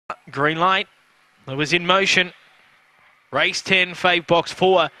Green light. It was in motion. Race 10, fave box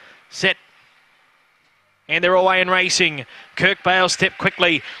 4, set. And they're away and racing. Kirkbale step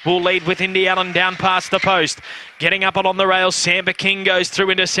quickly. Will lead with Indy Allen down past the post. Getting up on the rails. Samba King goes through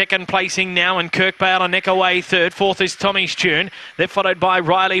into second placing now. And Kirkbale a neck away third. Fourth is Tommy's Tune. They're followed by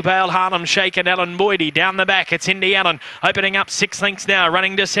Riley Bale, Harlem Shake and Alan Boydie. Down the back, it's Indy Allen. Opening up 6 lengths now.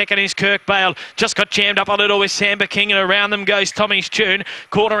 Running to second is Kirkbale. Just got jammed up a little with Samba King. And around them goes Tommy's Tune.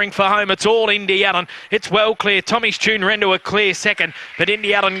 Quartering for home. It's all Indy Allen. It's well clear. Tommy's Tune ran to a clear second. But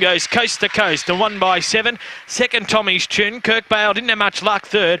Indy Allen goes coast to coast. And 1 by 7. Second, Tommy's Tune. Kirkbale didn't have much luck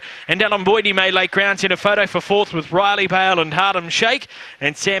third. And Alan Boydie made late grounds in a photo for fourth with Riley Bale and Hardham Shake.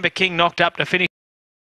 And Samba King knocked up to finish.